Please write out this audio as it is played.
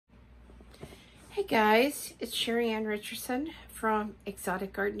Hey guys, it's Sheri Ann Richerson from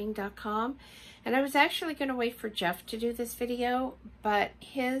exoticgardening.com, and I was actually going to wait for Jeff to do this video, but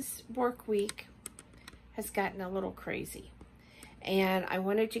his work week has gotten a little crazy, and I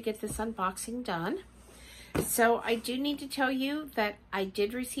wanted to get this unboxing done. So I do need to tell you that I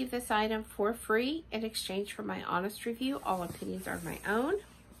did receive this item for free in exchange for my honest review. All opinions are my own.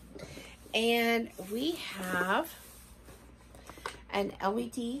 And we have an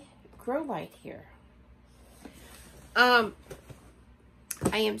LED grow light here. I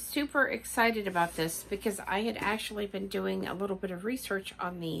am super excited about this because I had actually been doing a little bit of research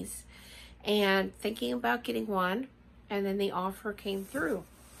on these and thinking about getting one, and then the offer came through.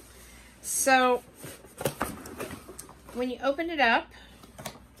 So when you open it up,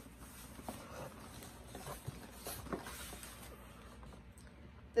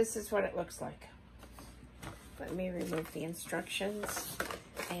 this is what it looks like. Let me remove the instructions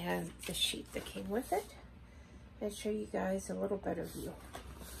and the sheet that came with it and show you guys a little better view.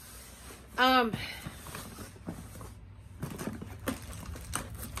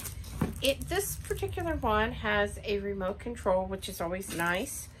 This particular one has a remote control, which is always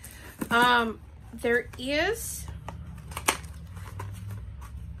nice. There is,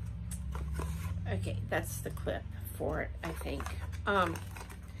 okay, that's the clip for it, I think.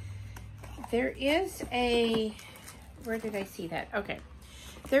 There is a, where did I see that? Okay.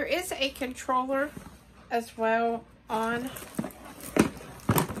 There is a controller as well on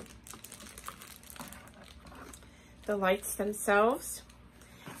the lights themselves.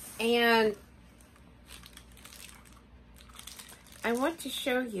 And I want to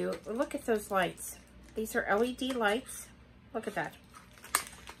show you, look at those lights. These are LED lights. Look at that.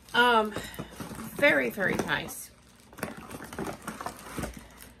 Very, very nice.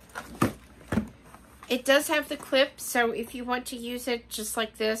 It does have the clip, so if you want to use it just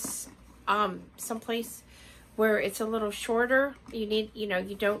like this, someplace where it's a little shorter, you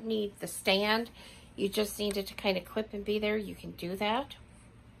don't need the stand. You just need it to kind of clip and be there. You can do that.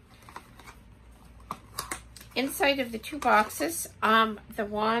 Inside of the two boxes, the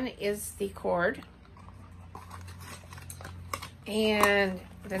one is the cord. And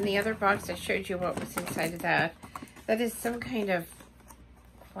then the other box, I showed you what was inside of that. That is some kind of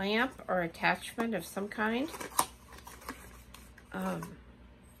clamp or attachment of some kind.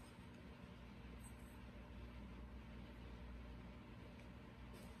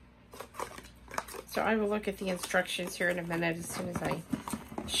 So I will look at the instructions here in a minute as soon as I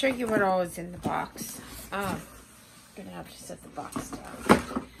show you what all is in the box. I'm gonna have to set the box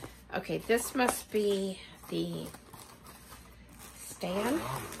down. Okay, this must be the stand.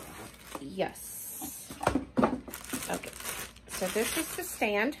 Yes. Okay. So this is the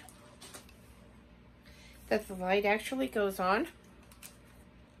stand that the light actually goes on.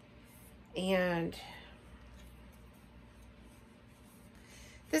 And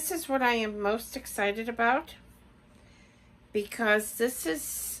this is what I am most excited about, because this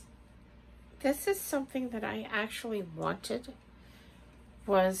is something that I actually wanted,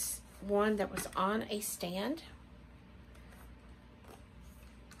 was one that was on a stand.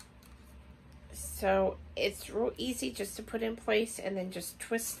 So it's real easy just to put in place and then just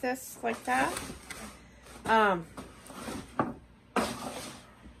twist this like that. And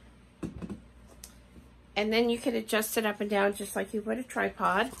then you can adjust it up and down just like you would a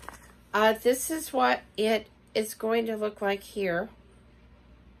tripod. This is what it is going to look like here.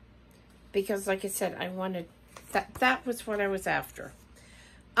 Because like I said, I wanted, that was what I was after.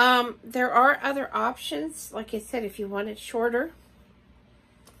 There are other options. Like I said, if you want it shorter,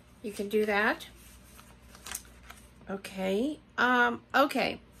 you can do that. Okay.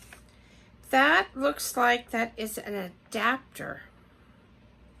 Okay. That looks like that is an adapter.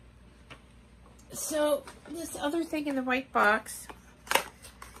 So this other thing in the white box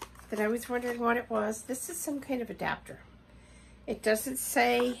that I was wondering what it was, this is some kind of adapter. It doesn't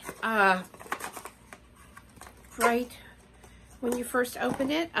say right when you first open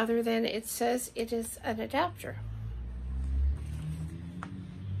it, other than it says it is an adapter.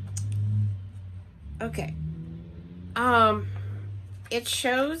 Okay. It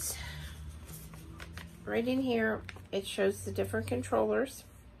shows right in here, it shows the different controllers.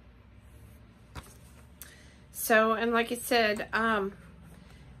 So, and like I said,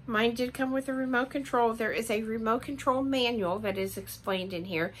 mine did come with a remote control. There is a remote control manual that is explained in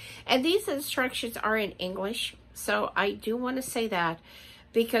here. And these instructions are in English. So I do want to say that,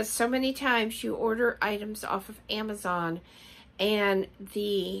 because so many times you order items off of Amazon and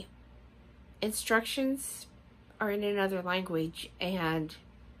the instructions are in another language and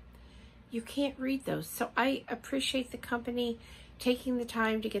you can't read those. So I appreciate the company taking the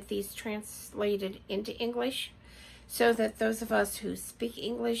time to get these translated into English so that those of us who speak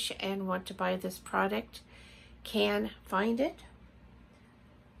English and want to buy this product can find it.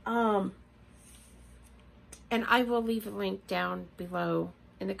 And I will leave a link down below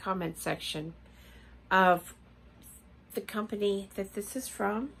in the comment section of the company that this is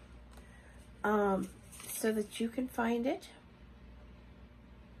from, so that you can find it.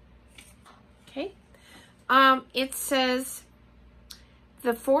 Okay. It says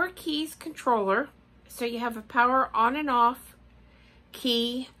the 4 keys controller. So you have a power on and off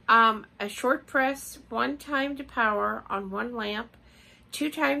key, a short press, 1 time to power on 1 lamp, 2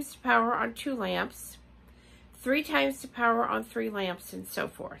 times to power on 2 lamps, 3 times to power on 3 lamps, and so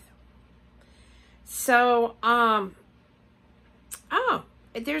forth. So, oh,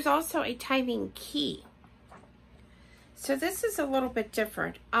 there's also a timing key. So this is a little bit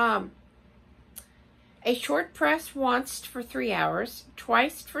different. A short press once for 3 hours,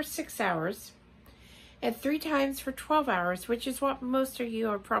 twice for 6 hours, and 3 times for 12 hours, which is what most of you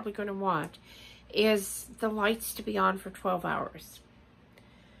are probably going to want, is the lights to be on for 12 hours.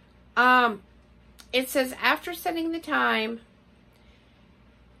 It says after setting the time,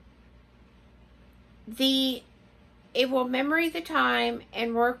 it will memory the time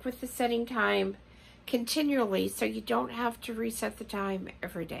and work with the setting time continually, so you don't have to reset the time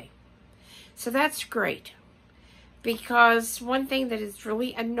every day. So that's great, because one thing that is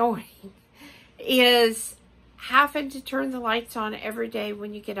really annoying is having to turn the lights on every day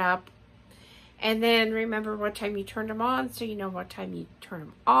when you get up, and then remember what time you turned them on, so you know what time you turn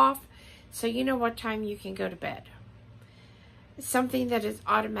them off, so you know what time you can go to bed. Something that is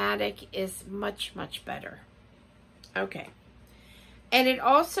automatic is much, much better. Okay. And it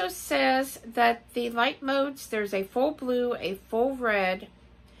also says that the light modes, there's a full blue, a full red,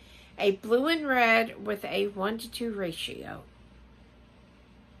 a blue and red with a 1:2 ratio.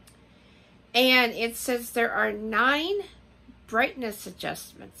 And it says there are 9 brightness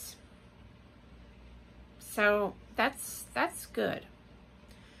adjustments. So that's good.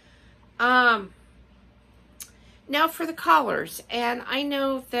 Now for the colors, and I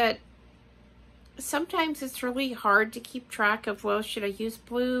know that sometimes it's really hard to keep track of, well, should I use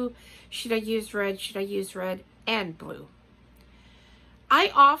blue? Should I use red? Should I use red and blue?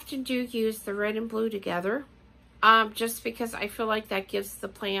 I often do use the red and blue together, just because I feel like that gives the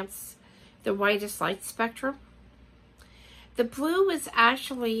plants the widest light spectrum. The blue is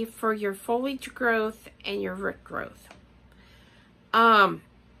actually for your foliage growth and your root growth.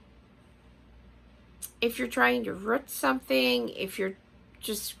 If you're trying to root something, if you're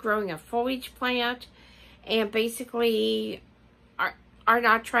just growing a foliage plant and basically are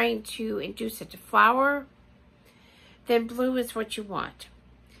not trying to induce it to flower, then blue is what you want.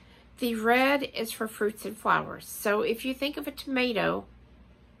 The red is for fruits and flowers. So if you think of a tomato,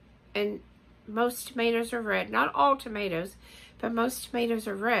 and most tomatoes are red, not all tomatoes, but most tomatoes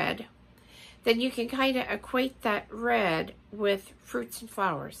are red, then you can kind of equate that red with fruits and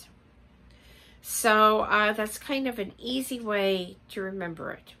flowers. So that's kind of an easy way to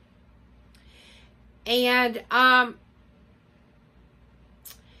remember it. And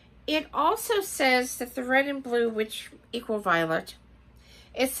it also says that the red and blue, which equal violet,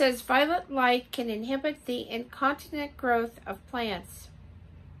 it says violet light can inhibit the incontinent growth of plants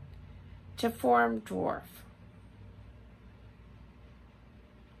to form dwarf.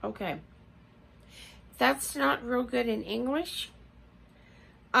 Okay. That's not real good in English.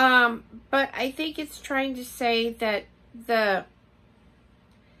 But I think it's trying to say that the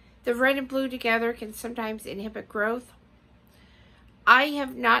red and blue together can sometimes inhibit growth. I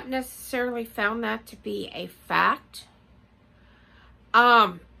have not necessarily found that to be a fact.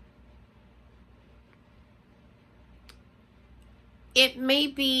 It may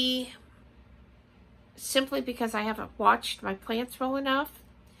be simply because I haven't watched my plants well enough.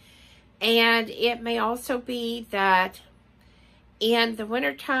 And it may also be that in the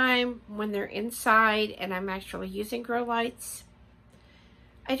wintertime, when they're inside and I'm actually using grow lights,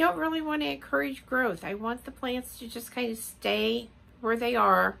 I don't really want to encourage growth. I want the plants to just kind of stay where they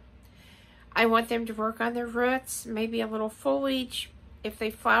are. I want them to work on their roots, maybe a little foliage. If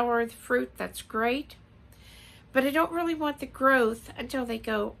they flower the fruit, that's great. But I don't really want the growth until they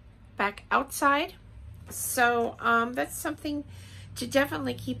go back outside. So that's something to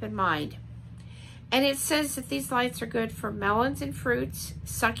definitely keep in mind. And it says that these lights are good for melons and fruits,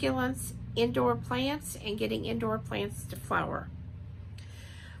 succulents, indoor plants, and getting indoor plants to flower.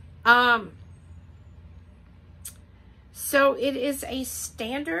 So it is a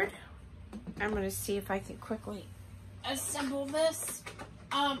standard. I'm going to see if I can quickly assemble this.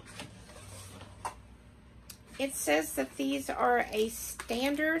 it says that these are a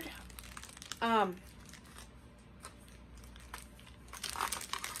standard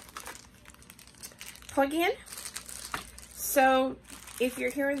plug-in. So if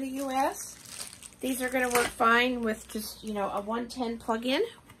you're here in the US, these are going to work fine with just, you know, a 110 plug-in.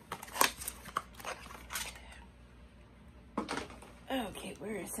 Okay,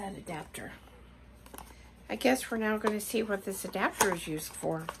 where is that adapter? I guess we're now going to see what this adapter is used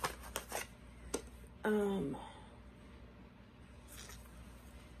for.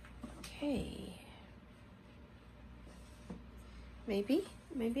 Okay. Maybe,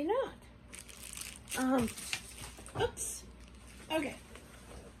 maybe not. Oops. Okay.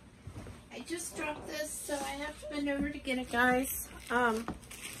 I just dropped this, so I have to bend over to get it, guys.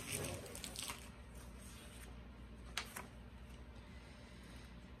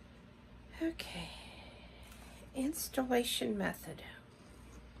 Okay. Installation method.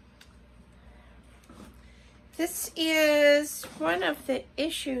 This is one of the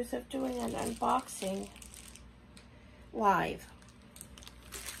issues of doing an unboxing live.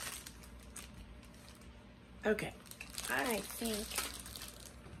 Okay, I think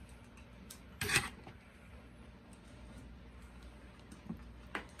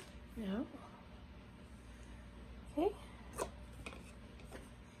no. Okay.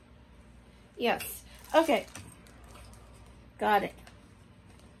 Yes. Okay. Got it.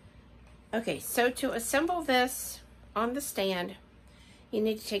 Okay, so to assemble this on the stand, you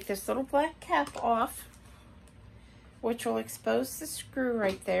need to take this little black cap off, which will expose the screw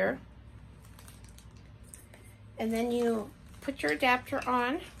right there. And then you put your adapter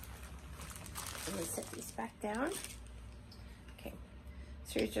on. Let me set these back down. Okay,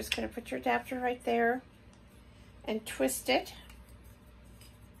 so you're just going to put your adapter right there and twist it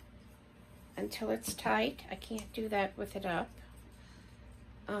until it's tight. I can't do that with it up.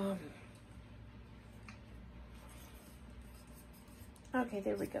 Okay,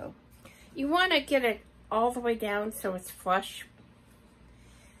 there we go. You want to get it all the way down so it's flush.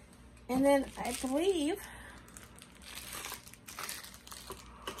 And then I believe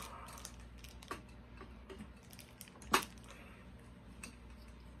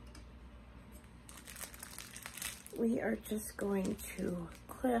we are just going to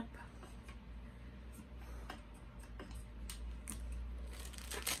clip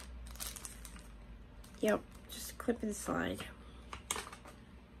just clip and slide.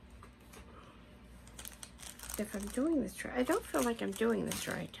 If I'm doing this right, I don't feel like I'm doing this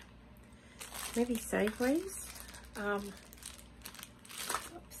right. Maybe sideways. Oops.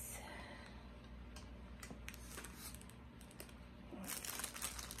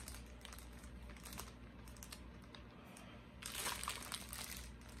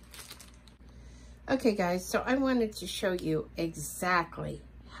 Okay guys, so I wanted to show you exactly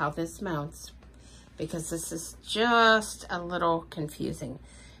how this mounts because this is just a little confusing.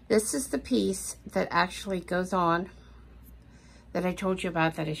 This is the piece that actually goes on that I told you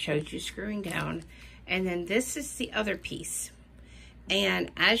about, that I showed you screwing down. And then this is the other piece.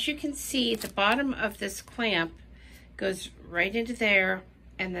 And as you can see, the bottom of this clamp goes right into there,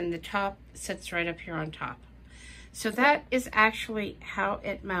 and then the top sits right up here on top. So that is actually how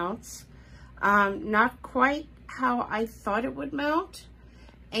it mounts. Not quite how I thought it would mount.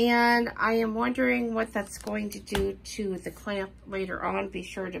 And I am wondering what that's going to do to the clamp later on. Be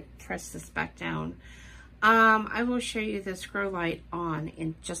sure to press this back down. I will show you this grow light on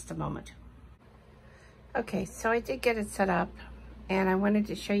in just a moment. Okay, so I did get it set up, and I wanted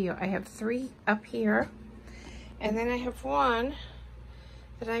to show you. I have 3 up here, and then I have one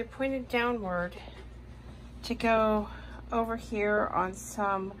that I pointed downward to go over here on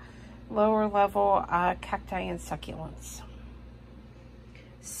some lower level cacti and succulents.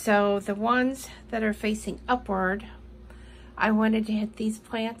 So the ones that are facing upward, I wanted to hit these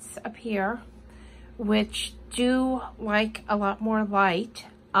plants up here, which do like a lot more light,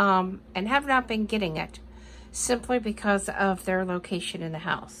 and have not been getting it simply because of their location in the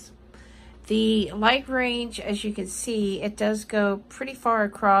house. The light range, as you can see, it does go pretty far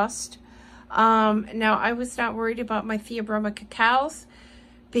across. Now, I was not worried about my Theobroma cacaos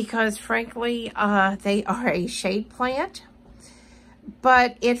because, frankly, they are a shade plant.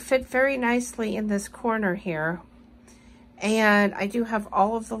 But it fit very nicely in this corner here. And I do have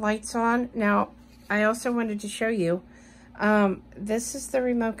all of the lights on. Now, I also wanted to show you, this is the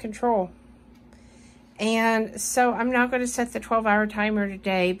remote control. And so I'm not going to set the 12-hour timer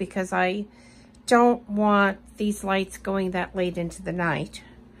today because I don't want these lights going that late into the night,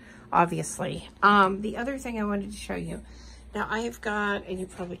 obviously. The other thing I wanted to show you, now I have got, and you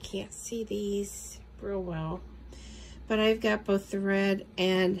probably can't see these real well, but I've got both the red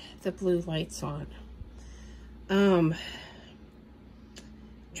and the blue lights on.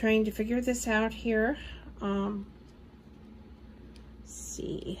 Trying to figure this out here. Let's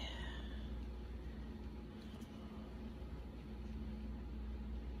see.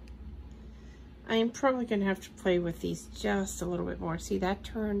 I'm probably going to have to play with these just a little bit more. See, that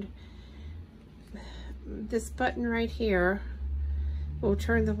turned, this button right here will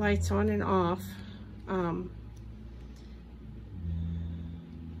turn the lights on and off.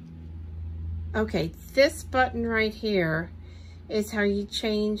 Okay, this button right here is how you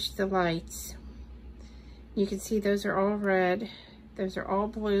change the lights. You can see those are all red. Those are all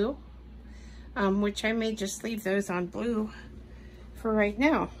blue, which I may just leave those on blue for right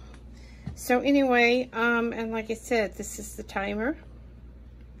now. So anyway, and like I said, this is the timer,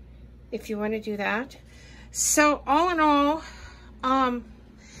 if you want to do that. So all in all, and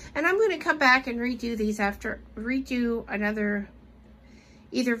I'm going to come back and redo these redo another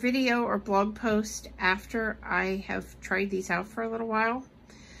either video or blog post after I have tried these out for a little while.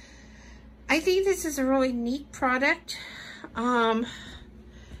 I think this is a really neat product. I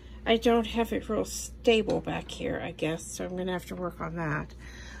don't have it real stable back here, I guess, so I'm going to have to work on that.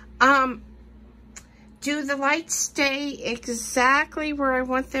 Do the lights stay exactly where I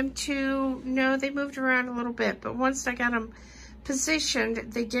want them to? No, they moved around a little bit, but once I got them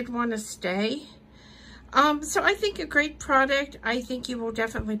positioned, they did want to stay. So I think a great product. I think you will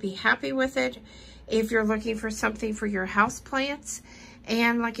definitely be happy with it if you're looking for something for your house plants.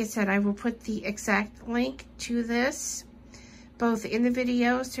 And like I said, I will put the exact link to this both in the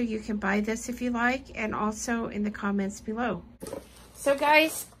video so you can buy this if you like, and also in the comments below. So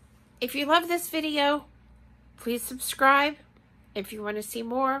guys, if you love this video, please subscribe. If you want to see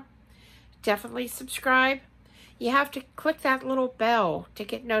more, definitely subscribe. You have to click that little bell to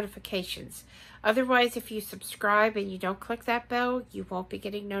get notifications. Otherwise, if you subscribe and you don't click that bell, you won't be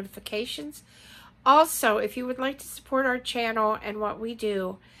getting notifications. Also, if you would like to support our channel and what we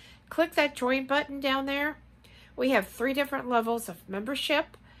do, click that join button down there. We have 3 different levels of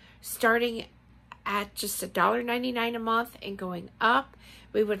membership, starting at just $1.99 a month and going up.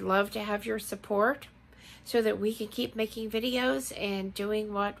 We would love to have your support so that we can keep making videos and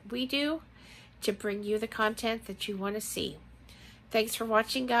doing what we do to bring you the content that you want to see. Thanks for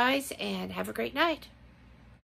watching, guys, and have a great night.